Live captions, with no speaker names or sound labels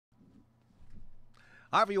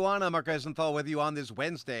Hi everyone, I'm Mark Eisenthal with you on this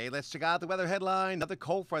Wednesday. Let's check out the weather headline. Another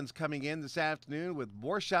cold front's coming in this afternoon with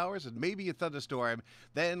more showers and maybe a thunderstorm.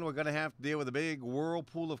 Then we're going to have to deal with a big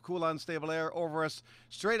whirlpool of cool, unstable air over us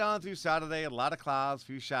straight on through Saturday. A lot of clouds,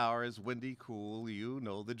 few showers, windy, cool. You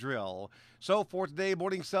know the drill. So for today,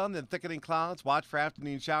 morning sun, then thickening clouds. Watch for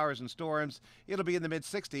afternoon showers and storms. It'll be in the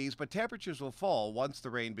mid-60s, but temperatures will fall once the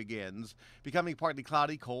rain begins. Becoming partly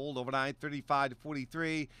cloudy, cold overnight, 35 to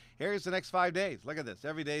 43. Here's the next 5 days. Look at this.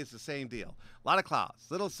 Every day is the same deal. A lot of clouds,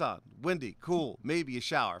 little sun, windy, cool, maybe a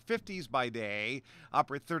shower. 50s by day,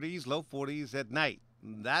 upper 30s, low 40s at night.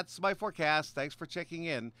 That's my forecast. Thanks for checking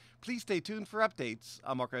in. Please stay tuned for updates.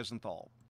 I'm Mark Eisenthal.